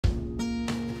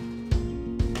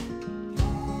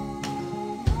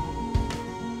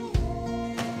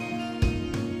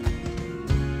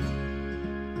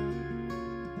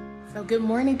Good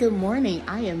morning, good morning.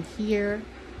 I am here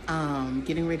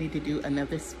getting ready to do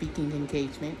another speaking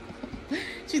engagement.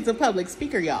 She's a public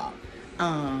speaker, y'all.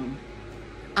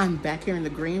 I'm back here in the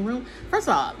green room. First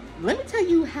of all, let me tell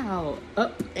you how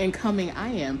up and coming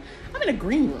I am. I'm in a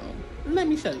green room. Let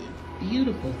me show you.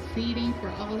 Beautiful seating for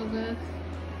all of us.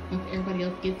 Once everybody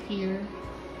else gets here,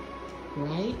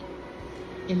 right?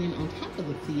 And then on top of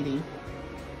the seating,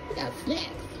 we got snacks.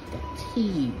 We got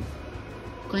teas.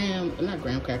 Not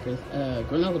graham crackers,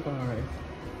 granola bars,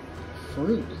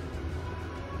 fruit.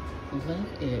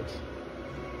 Love it.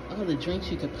 All the drinks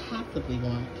you could possibly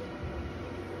want.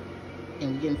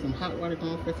 And we're getting some hot water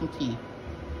going for some tea.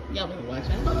 Y'all better watch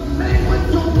out. The name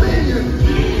with dominion.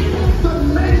 The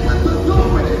name with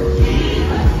authority.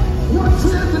 What's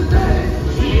here today?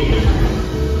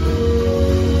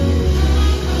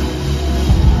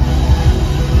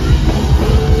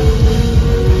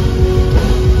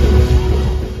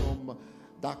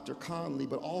 Dr. Conley,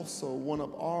 but also one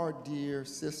of our dear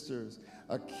sisters,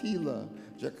 Akila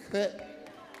Jaquette,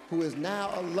 who is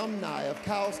now alumni of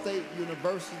Cal State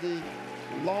University,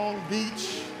 Long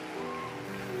Beach,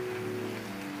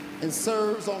 and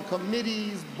serves on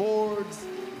committees, boards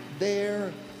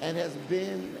there, and has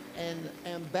been an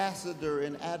ambassador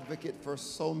and advocate for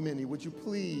so many. Would you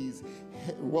please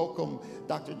welcome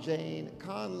Dr. Jane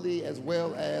Conley as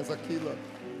well as Akila.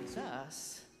 It's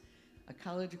us, a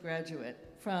college graduate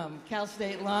from Cal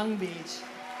State Long Beach,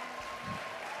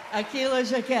 Akila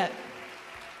Jaquette.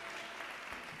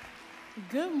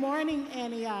 Good morning,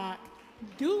 Antioch.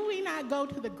 Do we not go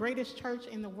to the greatest church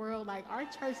in the world? Like, our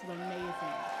church is amazing.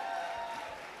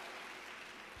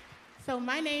 So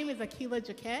my name is Akila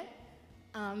Jaquette.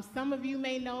 Some of you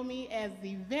may know me as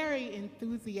the very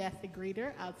enthusiastic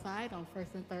greeter outside on first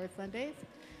and third Sundays.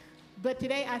 But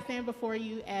today I stand before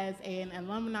you as an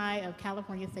alumni of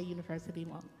California State University,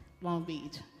 Long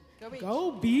Beach. Go Beach.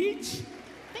 Go Beach.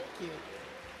 Thank you.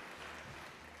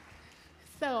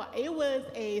 So it was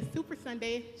a Super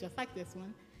Sunday, just like this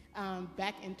one.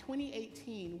 Back in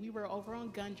 2018, we were over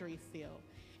on Gundry still,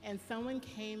 and someone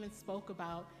came and spoke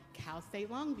about Cal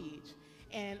State Long Beach.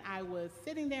 And I was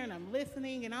sitting there and I'm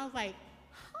listening, and I was like,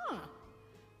 I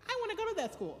want to go to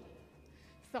that school.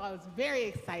 So I was very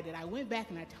excited. I went back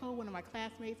and I told one of my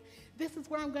classmates, this is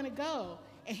where I'm going to go.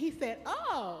 And he said,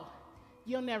 oh,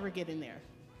 you'll never get in there.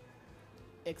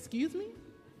 Excuse me?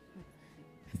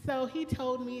 So he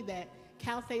told me that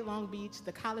Cal State Long Beach,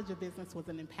 the College of Business, was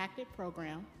an impacted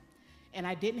program, and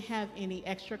I didn't have any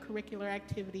extracurricular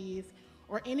activities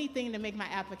or anything to make my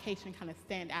application kind of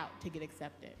stand out to get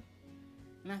accepted.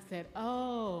 And I said,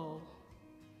 oh,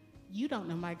 you don't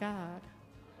know my God.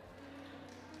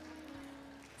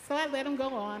 So I let him go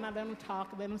on, I let him talk,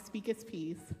 I let him speak his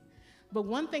piece. But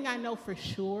one thing I know for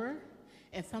sure,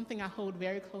 and something I hold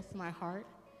very close to my heart,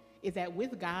 is that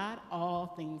with God, all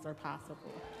things are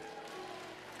possible.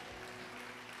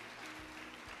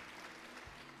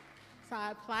 So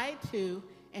I applied to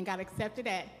and got accepted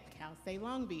at Cal State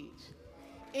Long Beach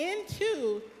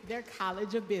into their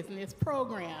College of Business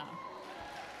program.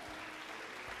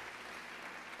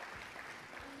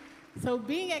 So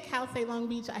being at Cal State Long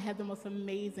Beach, I had the most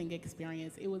amazing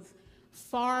experience. It was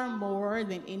far more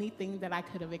than anything that I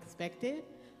could have expected,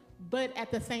 but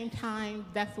at the same time,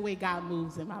 that's the way God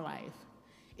moves in my life.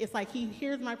 It's like he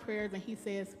hears my prayers and he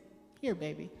says, here,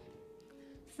 baby.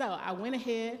 So I went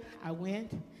ahead, I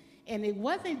went, and it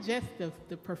wasn't just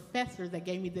the professors that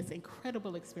gave me this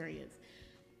incredible experience,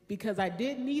 because I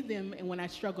did need them and when I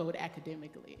struggled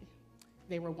academically.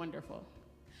 They were wonderful.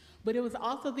 But it was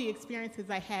also the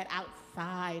experiences I had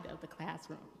outside of the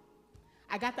classroom.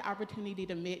 I got the opportunity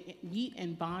to meet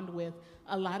and bond with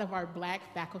a lot of our Black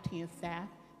faculty and staff,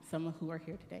 some of who are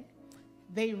here today.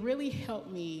 They really helped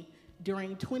me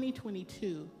during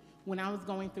 2022 when I was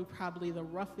going through probably the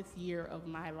roughest year of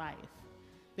my life.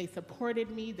 They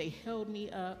supported me, they held me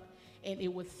up, and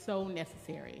it was so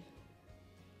necessary.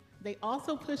 They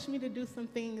also pushed me to do some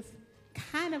things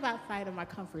kind of outside of my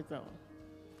comfort zone.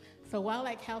 So while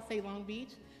at Cal State Long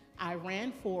Beach, I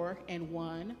ran for and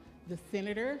won the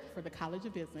senator for the College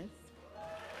of Business.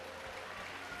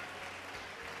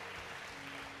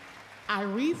 I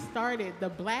restarted the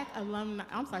Black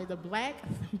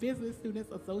Business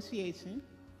Students Association.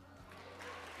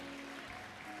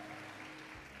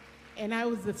 And I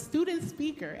was the student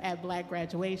speaker at Black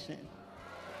graduation.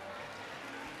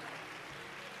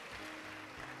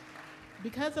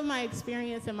 Because of my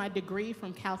experience and my degree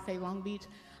from Cal State Long Beach,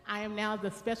 I am now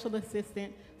the special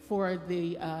assistant for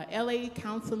the LA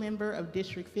Council member of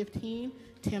District 15,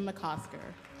 Tim McCosker.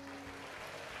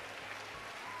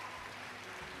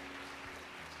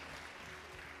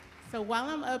 So while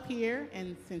I'm up here,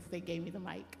 and since they gave me the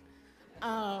mic,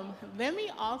 let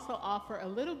me also offer a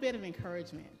little bit of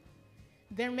encouragement.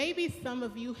 There may be some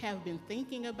of you have been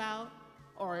thinking about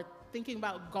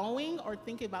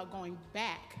going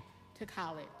back to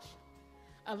college.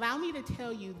 Allow me to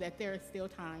tell you that there is still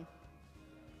time,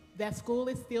 that school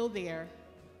is still there,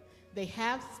 they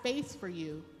have space for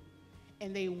you,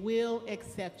 and they will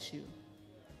accept you.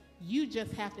 You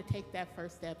just have to take that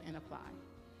first step and apply.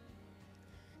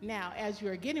 Now, as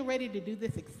you're getting ready to do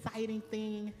this exciting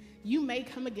thing, you may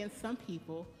come against some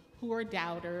people who are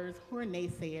doubters, who are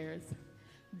naysayers,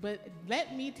 but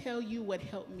let me tell you what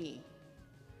helped me.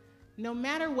 No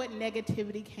matter what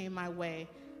negativity came my way,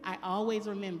 I always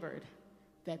remembered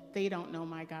that they don't know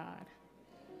my God.